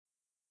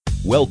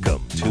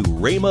Welcome to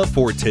Rhema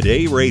for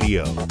Today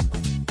Radio.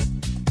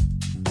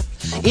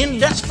 In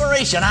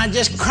desperation, I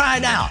just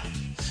cried out,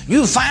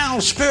 "You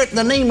foul spirit, in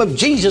the name of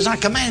Jesus, I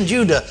command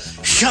you to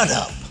shut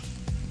up."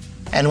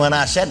 And when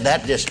I said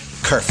that, just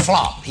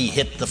kerflop, he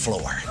hit the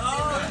floor.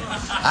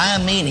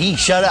 I mean, he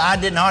shut up. I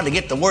didn't hardly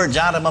get the words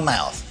out of my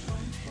mouth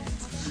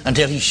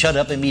until he shut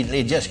up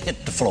immediately, just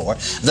hit the floor.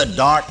 The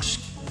dark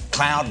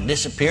cloud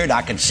disappeared.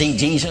 I could see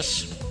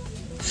Jesus.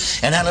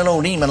 And that little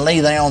old demon lay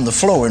there on the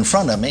floor in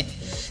front of me,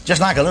 just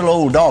like a little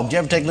old dog. Did you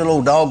ever take a little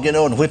old dog,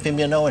 and whip him,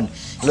 and a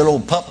little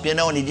old pup,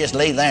 and he just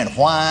lay there and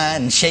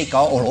whine and shake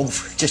all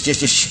over,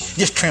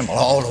 just tremble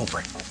all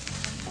over.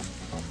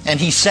 And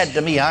he said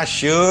to me, "I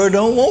sure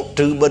don't want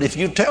to, but if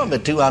you tell me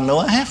to, I know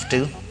I have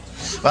to."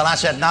 Well, I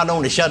said, "Not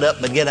only shut up,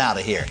 but get out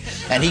of here."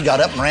 And he got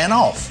up and ran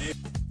off.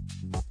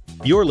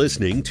 You're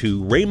listening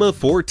to Rhema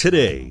for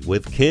Today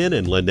with Ken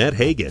and Lynette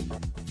Hagin.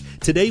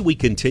 Today we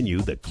continue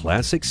the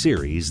classic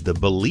series, The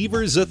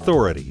Believer's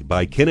Authority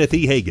by Kenneth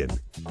E. Hagin.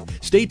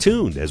 Stay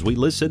tuned as we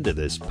listen to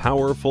this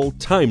powerful,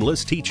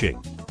 timeless teaching.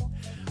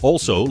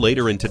 Also,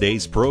 later in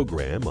today's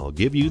program, I'll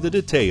give you the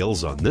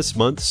details on this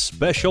month's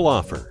special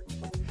offer.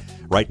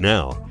 Right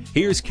now,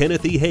 here's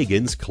Kenneth E.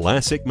 Hagin's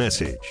classic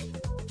message.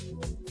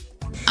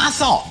 I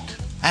thought,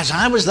 as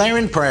I was there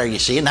in prayer, you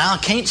see, now I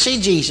can't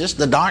see Jesus.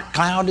 The dark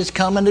cloud has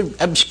come and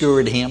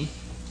obscured him.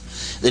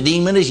 The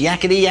demon is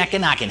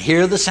yakety-yakking. I can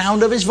hear the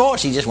sound of his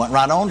voice. He just went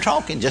right on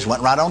talking,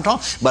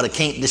 but I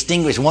can't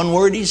distinguish one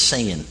word he's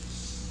saying.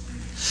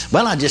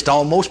 Well, I just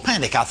almost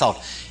panicked. I thought,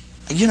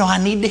 I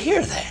need to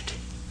hear that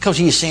because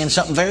he's saying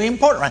something very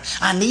important. Right?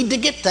 I need to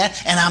get that,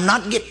 and I'm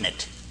not getting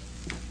it.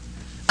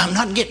 I'm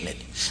not getting it.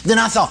 Then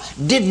I thought,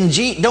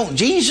 don't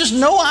Jesus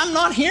know I'm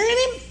not hearing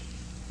him?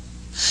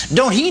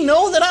 Don't he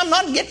know that I'm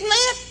not getting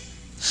that?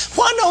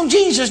 Why don't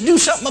Jesus do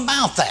something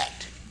about that?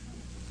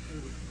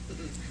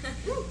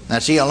 Now,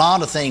 see, a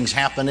lot of things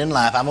happen in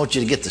life. I want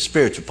you to get the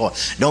spiritual point.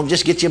 Don't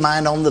just get your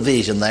mind on the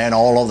vision there and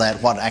all of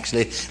that, what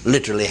actually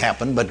literally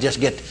happened, but just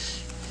get,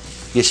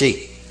 you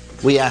see,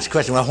 we ask the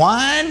question, well,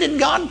 why did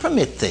God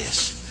permit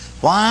this?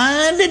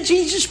 Why did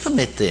Jesus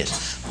permit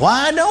this?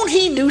 Why don't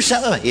he do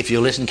something? If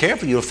you listen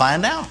carefully, you'll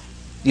find out.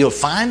 You'll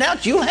find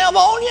out. You'll have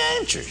all your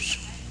answers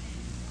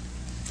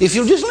if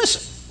you'll just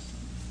listen.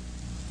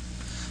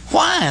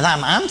 Why?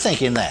 I'm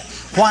thinking that.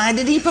 Why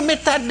did he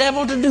permit that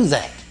devil to do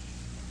that?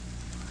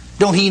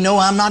 Don't he know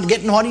I'm not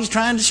getting what he's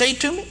trying to say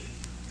to me?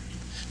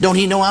 Don't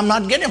he know I'm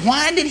not getting it?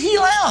 Why did he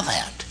allow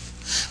that?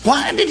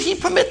 Why did he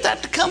permit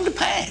that to come to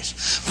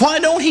pass? Why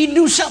don't he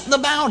do something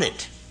about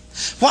it?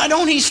 Why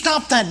don't he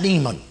stop that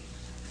demon?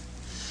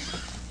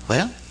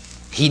 Well,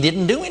 he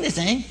didn't do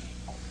anything.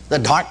 The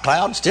dark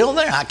cloud's still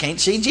there. I can't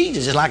see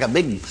Jesus. It's like a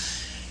big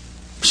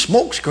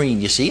smoke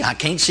screen, you see. I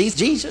can't see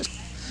Jesus.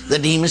 The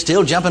demon's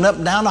still jumping up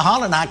and down the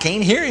hall, and I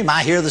can't hear him.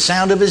 I hear the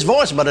sound of his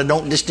voice, but I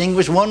don't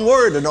distinguish one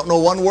word. I don't know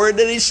one word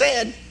that he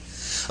said.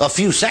 A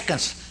few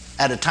seconds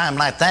at a time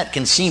like that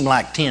can seem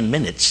like 10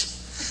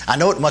 minutes. I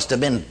know it must have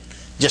been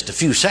just a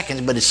few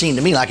seconds, but it seemed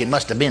to me like it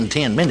must have been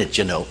 10 minutes,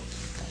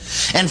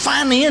 And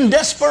finally, in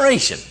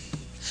desperation,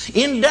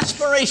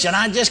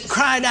 I just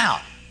cried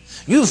out,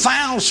 "You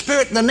foul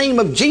spirit, in the name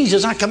of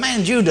Jesus, I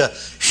command you to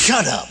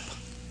shut up."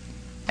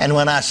 And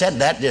when I said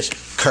that, just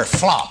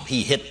kerflop,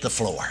 he hit the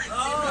floor.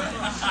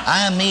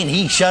 I mean,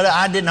 he shut up.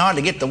 I didn't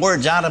hardly get the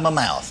words out of my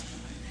mouth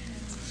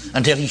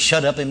until he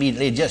shut up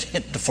immediately, just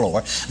hit the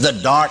floor. The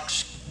dark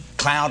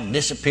cloud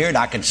disappeared.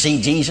 I could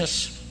see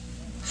Jesus.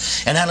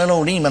 And that little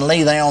old demon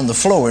lay there on the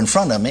floor in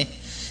front of me,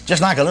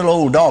 just like a little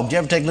old dog. Did you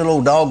ever take a little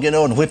old dog,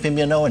 and whip him,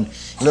 and a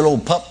little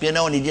old pup,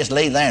 and he just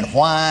lay there and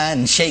whine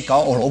and shake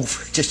all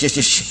over,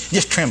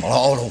 just tremble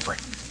all over.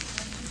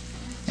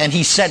 And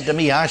he said to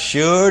me, "I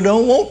sure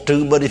don't want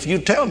to, but if you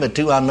tell me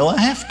to, I know I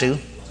have to."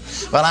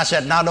 Well, I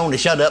said, "Not only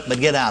shut up, but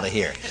get out of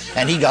here."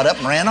 And he got up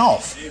and ran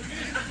off.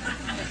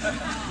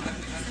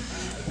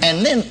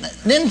 And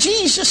then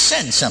Jesus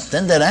said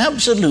something that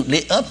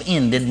absolutely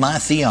upended my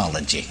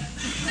theology.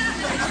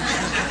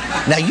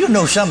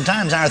 Now,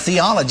 sometimes our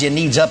theology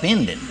needs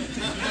upending.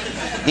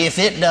 If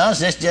it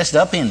does, it's just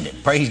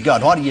upended. Praise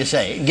God. What do you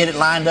say? Get it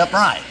lined up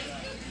right.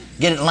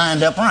 Get it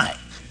lined up right.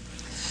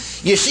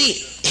 You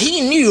see,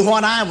 he knew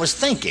what I was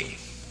thinking.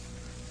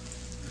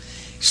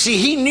 See,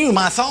 he knew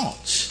my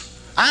thoughts.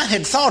 I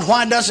had thought,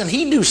 why doesn't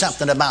he do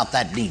something about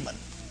that demon?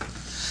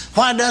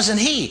 Why doesn't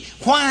he?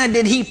 Why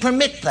did he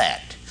permit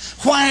that?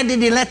 Why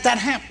did he let that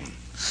happen?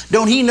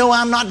 Don't he know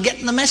I'm not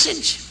getting the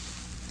message?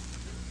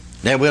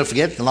 Never will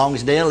forget the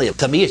longest day I live.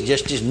 To me, it's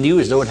just as new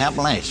as though it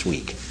happened last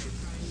week.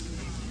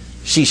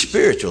 See,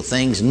 spiritual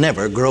things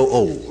never grow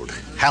old.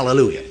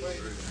 Hallelujah.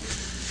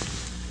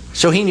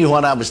 So he knew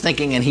what I was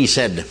thinking, and he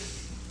said,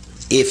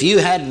 "If you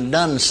hadn't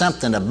done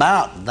something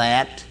about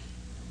that,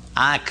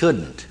 I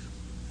couldn't."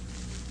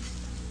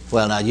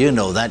 Well, now,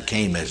 that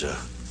came as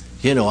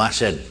I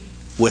said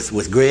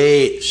with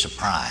great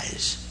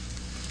surprise,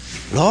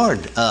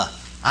 "Lord,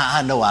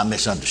 I know I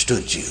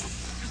misunderstood you.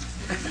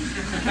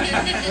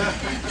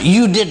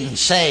 You didn't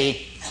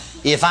say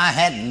if I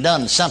hadn't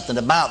done something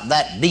about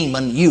that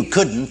demon, you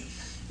couldn't.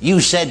 You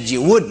said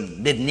you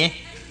wouldn't, didn't you?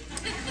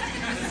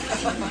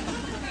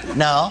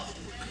 No.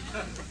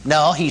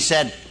 No, he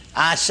said,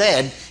 I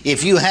said,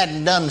 if you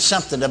hadn't done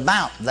something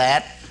about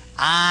that,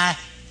 I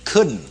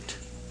couldn't.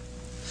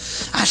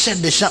 I said,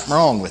 there's something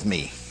wrong with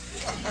me.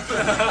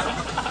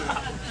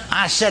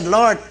 I said,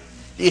 Lord,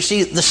 you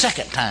see, the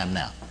second time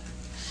now,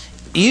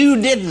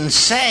 you didn't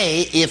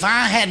say if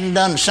I hadn't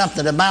done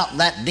something about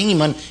that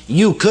demon,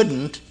 you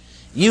couldn't.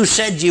 You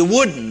said you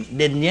wouldn't,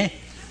 didn't you?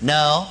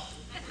 No.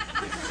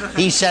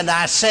 He said,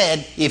 I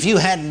said, if you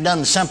hadn't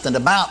done something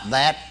about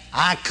that,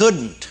 I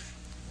couldn't.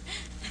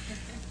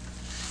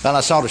 Well,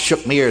 I sort of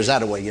shook my ears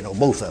that way,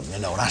 both of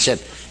them, and I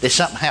said, there's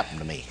something happened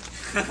to me.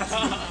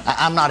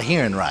 I'm not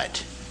hearing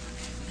right.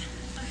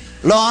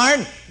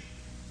 Lord,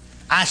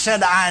 I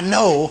said, I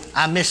know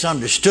I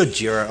misunderstood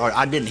you, or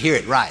I didn't hear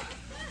it right.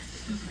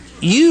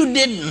 You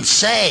didn't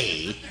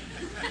say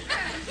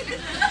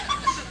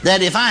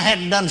that if I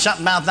hadn't done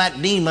something about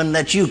that demon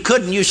that you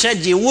couldn't. You said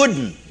you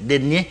wouldn't,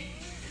 didn't you?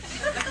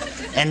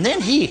 And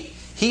then he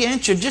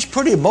answered just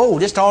pretty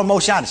bold, just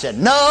almost shouted, said,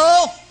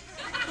 no,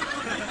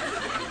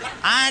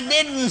 I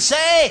didn't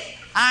say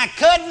I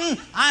couldn't.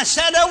 I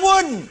said I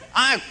wouldn't.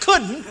 I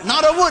couldn't,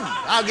 not I wouldn't.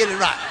 I'll get it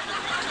right.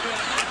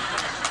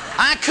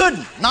 I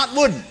couldn't, not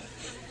wouldn't.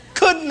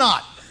 Could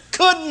not.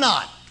 Could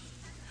not.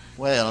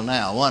 Well,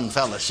 now, one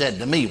fella said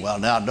to me, well,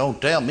 now, don't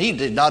tell me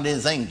there's not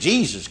anything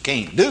Jesus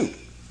can't do,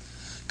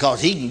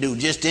 because he can do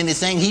just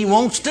anything he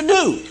wants to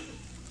do.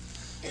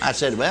 I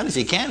said, well, if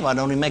he can, why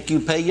don't he make you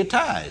pay your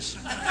tithes?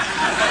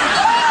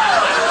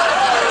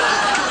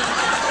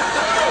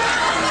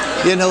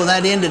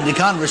 That ended the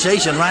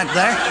conversation right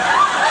there.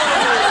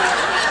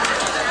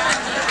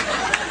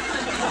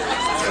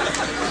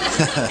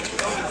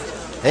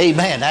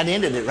 Amen. That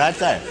ended it right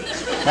there.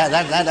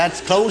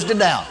 That's closed it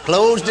down.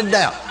 Closed it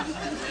down.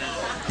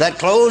 That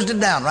closed it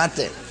down right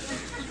there.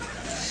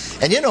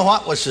 And you know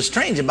what was so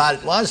strange about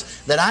it was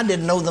that I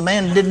didn't know the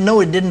man didn't know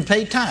he didn't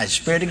pay tithes.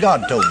 The Spirit of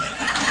God told me.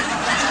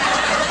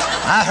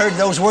 I heard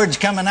those words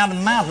coming out of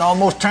my mouth and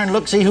almost turned to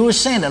look, see who was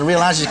saying it, and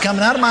realized it's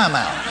coming out of my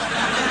mouth.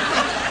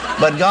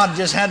 But God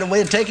just had a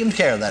way of taking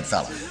care of that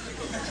fellow.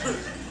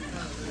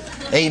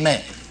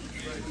 Amen.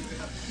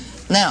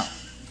 Now,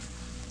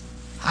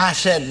 I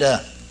said,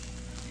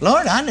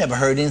 Lord, I never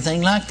heard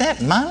anything like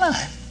that in my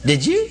life.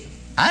 Did you?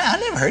 I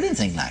never heard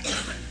anything like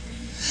that.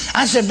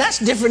 I said, that's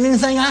different than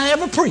anything I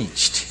ever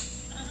preached.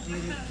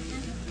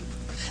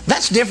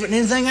 That's different than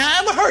anything I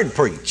ever heard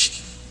preached.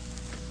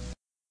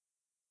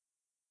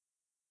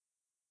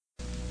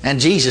 And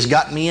Jesus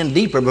got me in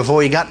deeper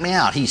before he got me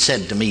out. He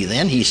said to me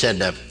then, he said,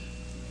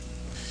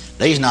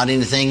 there's not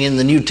anything in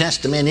the New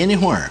Testament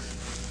anywhere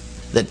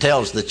that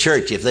tells the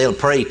church if they'll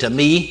pray to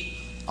me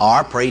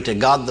or pray to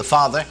God the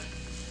Father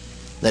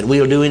that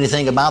we'll do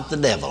anything about the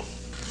devil.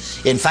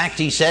 In fact,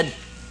 he said,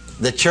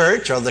 the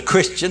church or the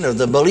Christian or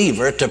the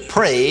believer to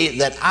pray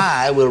that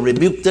I will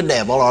rebuke the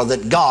devil or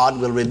that God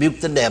will rebuke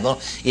the devil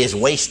is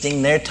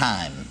wasting their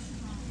time.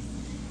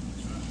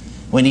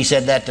 When he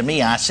said that to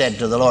me, I said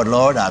to the Lord,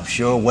 Lord, I've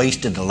sure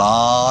wasted a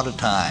lot of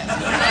time.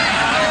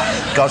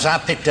 Because I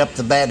picked up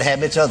the bad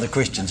habits other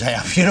Christians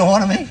have. You know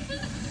what I mean?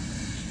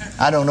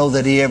 I don't know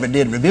that he ever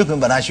did rebuke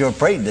him, but I sure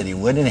prayed that he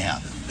would anyhow.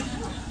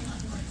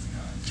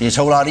 See, it's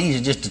a whole lot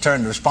easier just to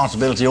turn the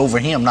responsibility over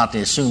him, not to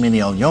assume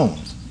any on your own.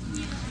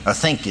 Or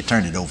think you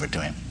turned it over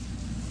to him.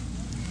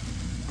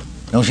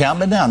 Don't shout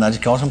me down, that's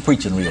because I'm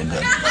preaching real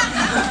good.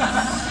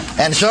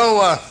 And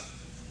so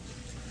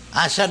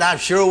I said,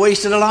 I've sure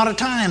wasted a lot of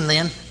time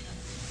then.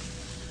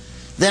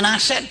 Then I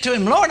said to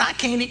him, Lord, I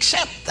can't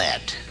accept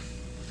that.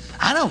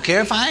 I don't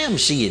care if I am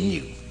seeing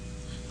you.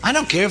 I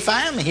don't care if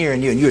I am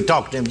hearing you. And you're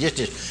talking to him just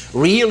as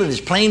real and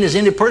as plain as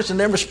any person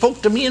that ever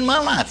spoke to me in my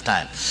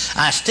lifetime.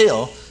 I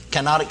still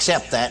cannot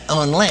accept that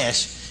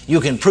unless you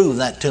can prove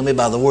that to me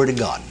by the Word of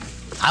God.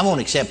 I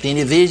won't accept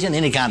any vision,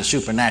 any kind of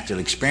supernatural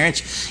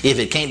experience if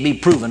it can't be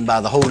proven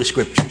by the Holy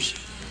Scriptures.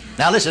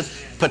 Now listen,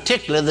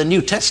 particularly the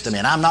New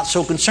Testament. I'm not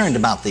so concerned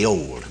about the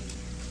Old.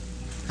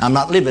 I'm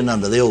not living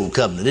under the Old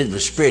Covenant. It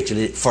was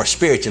for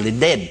spiritually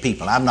dead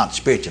people. I'm not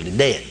spiritually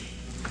dead.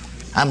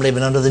 I'm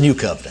living under the New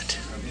Covenant.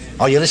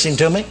 Are you listening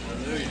to me?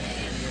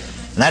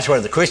 And that's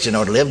where the Christian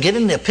ought to live. Get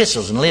in the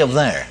epistles and live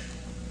there.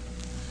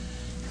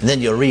 And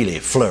then you'll really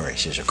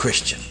flourish as a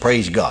Christian.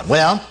 Praise God.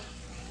 Well,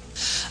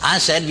 I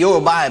said,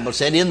 your Bible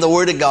said, in the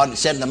Word of God, it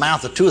said, in the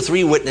mouth of 2 or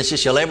 3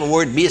 witnesses shall every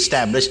word be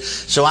established.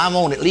 So I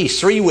want at least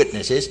 3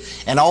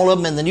 witnesses, and all of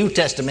them in the New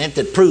Testament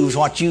that proves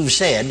what you've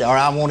said, or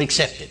I won't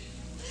accept it.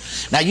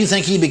 Now, you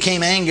think he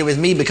became angry with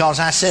me because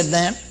I said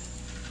that?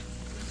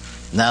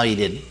 No, he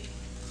didn't.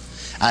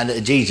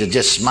 Jesus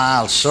just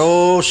smiled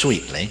so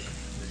sweetly,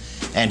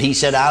 and he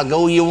said, I'll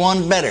go you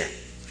one better.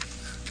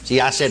 See,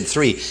 I said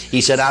 3.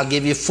 He said, I'll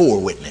give you 4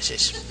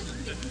 witnesses.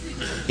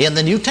 In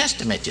the New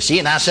Testament, you see.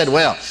 And I said,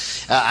 well,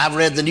 I've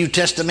read the New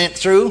Testament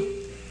through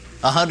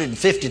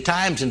 150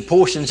 times and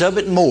portions of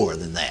it more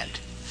than that.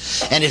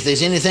 And if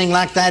there's anything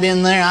like that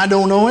in there, I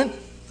don't know it.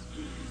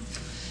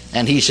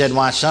 And he said,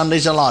 why, son,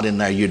 there's a lot in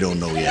there you don't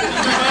know yet.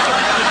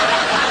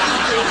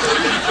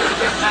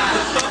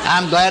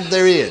 I'm glad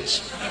there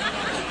is.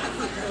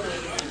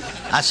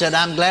 I said,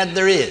 I'm glad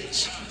there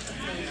is.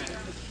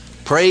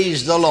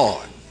 Praise the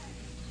Lord.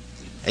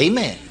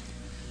 Amen.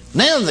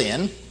 Now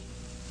then,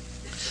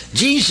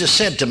 Jesus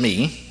said to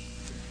me,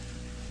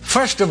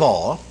 first of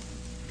all,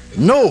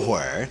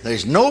 nowhere,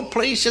 there's no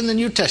place in the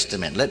New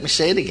Testament, let me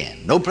say it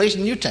again, no place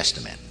in the New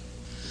Testament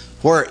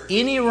where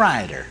any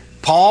writer,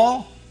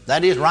 Paul,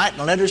 that is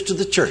writing letters to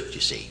the church,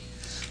 you see,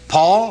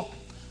 Paul,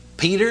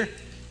 Peter,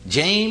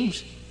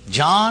 James,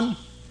 John,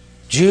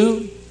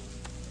 Jude,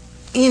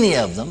 any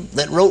of them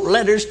that wrote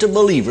letters to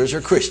believers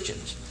or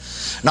Christians.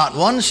 Not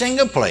one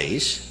single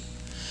place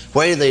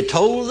where they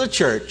told the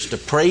church to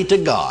pray to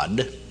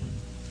God,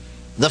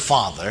 the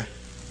Father,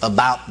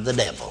 about the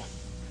devil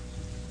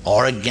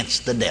or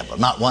against the devil.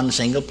 Not one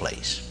single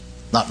place.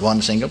 Not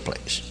one single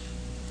place.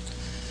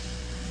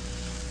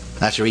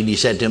 That's the reason he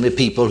said to me,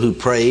 people who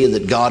pray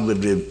that God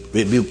would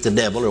rebuke the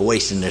devil are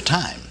wasting their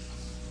time.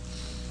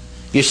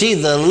 You see,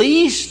 the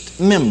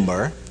least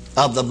member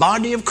of the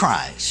body of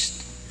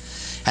Christ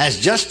has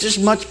just as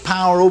much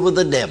power over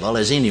the devil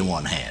as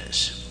anyone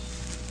has.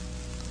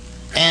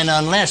 And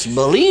unless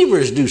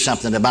believers do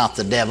something about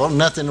the devil,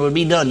 nothing will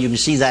be done. You can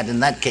see that in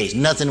that case.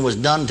 Nothing was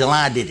done till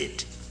I did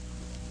it.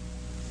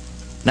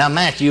 Now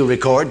Matthew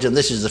records, and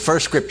this is the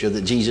first scripture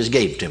that Jesus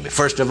gave to me.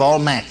 First of all,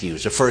 Matthew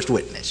is the first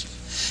witness.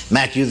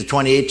 Matthew the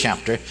 28th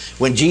chapter,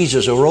 when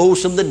Jesus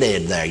arose from the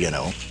dead there, you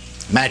know.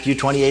 Matthew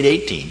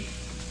 28:18.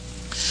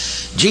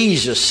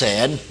 Jesus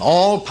said,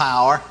 all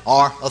power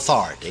or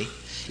authority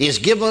is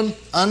given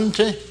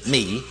unto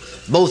me,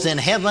 both in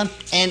heaven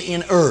and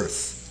in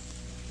earth.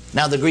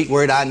 Now the Greek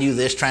word, I knew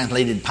this,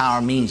 translated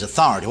power means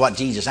authority. What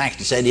Jesus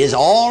actually said is,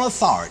 all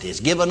authority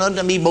is given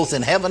unto me both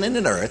in heaven and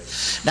in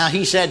earth. Now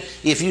he said,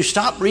 if you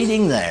stop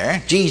reading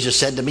there, Jesus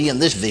said to me in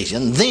this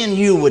vision, then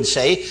you would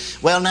say,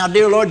 well now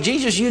dear Lord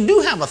Jesus, you do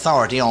have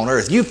authority on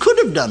earth. You could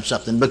have done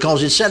something,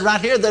 because it said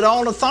right here that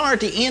all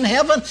authority in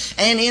heaven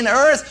and in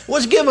earth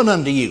was given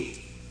unto you.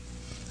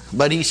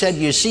 But he said,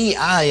 you see,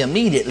 I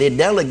immediately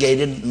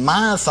delegated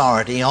my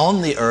authority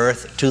on the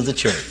earth to the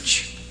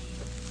church.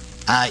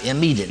 I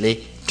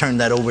immediately turned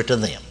that over to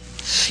them.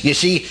 You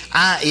see,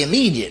 I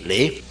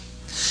immediately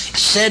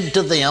said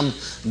to them,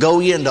 go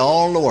ye into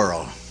all the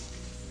world.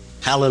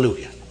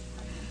 Hallelujah.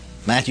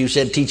 Matthew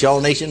said, teach all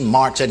nations.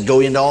 Mark said,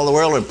 go ye into all the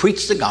world and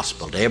preach the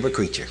gospel to every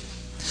creature.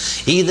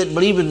 He that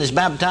believeth and is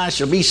baptized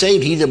shall be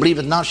saved. He that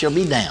believeth not shall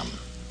be damned.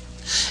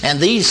 And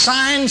these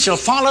signs shall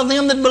follow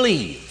them that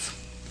believe.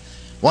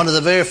 One of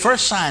the very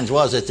first signs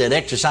was that they'd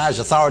exercise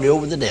authority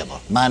over the devil.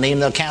 In my name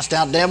they'll cast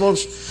out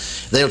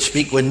devils. They'll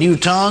speak with new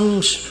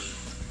tongues.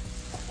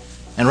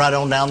 And right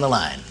on down the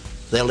line,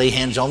 they'll lay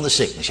hands on the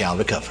sick and shall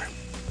recover.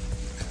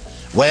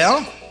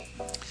 Well,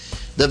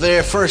 the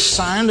very first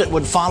sign that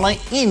would follow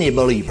any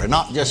believer,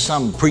 not just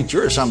some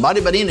preacher or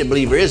somebody, but any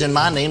believer, is in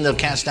my name they'll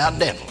cast out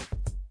devils.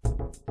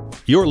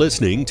 You're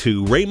listening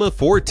to Rhema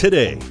for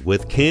Today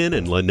with Ken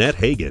and Lynette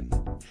Hagin.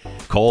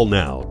 Call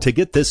now to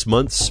get this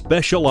month's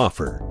special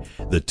offer,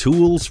 the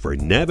Tools for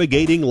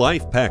Navigating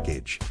Life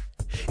package.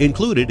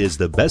 Included is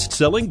the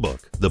best-selling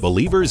book, The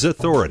Believer's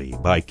Authority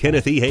by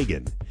Kenneth E.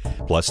 Hagin,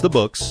 plus the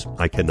books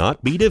I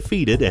Cannot Be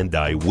Defeated and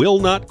I Will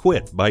Not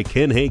Quit by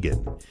Ken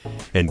Hagin,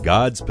 and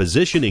God's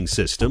Positioning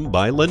System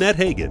by Lynette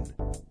Hagin.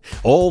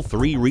 All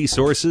three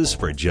resources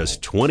for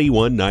just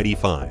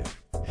 $21.95.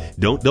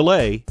 Don't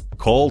delay.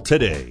 Call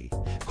today.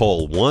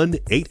 Call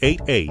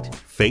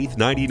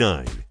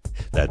 1-888-FAITH-99.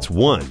 That's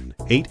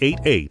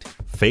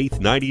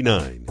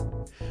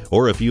 1-888-FAITH-99.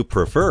 Or if you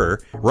prefer,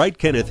 write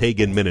Kenneth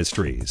Hagin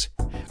Ministries.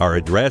 Our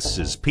address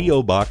is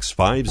P.O. Box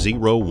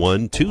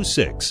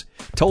 50126,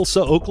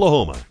 Tulsa,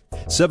 Oklahoma,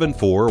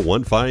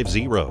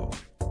 74150.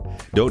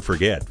 Don't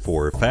forget,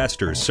 for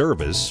faster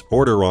service,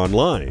 order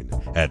online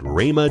at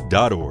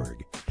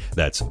rhema.org.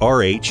 That's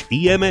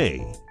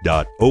RHEMA.org.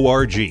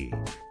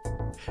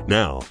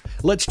 Now,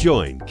 let's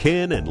join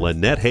Ken and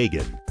Lynette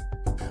Hagin.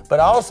 But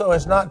also,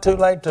 it's not too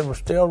late to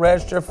still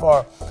register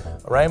for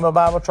Rhema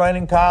Bible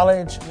Training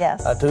College.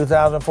 Yes.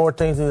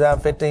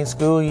 2014-2015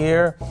 school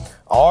year.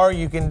 Or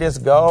you can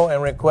just go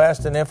and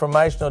request an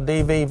informational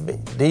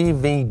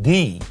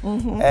DVD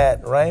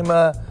at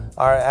Rhema,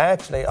 or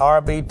actually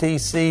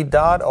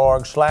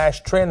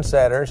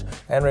rbtc.org/trendsetters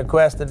and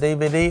request the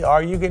DVD.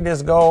 Or you can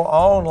just go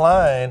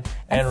online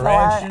and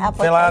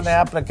fill out an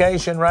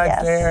application right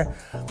there.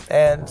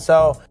 And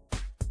so...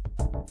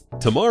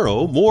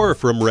 Tomorrow, more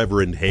from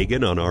Reverend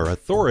Hagin on our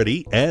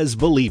authority as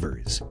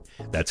believers.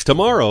 That's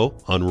tomorrow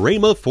on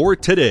Rhema for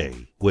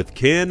Today with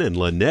Ken and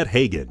Lynette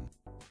Hagin.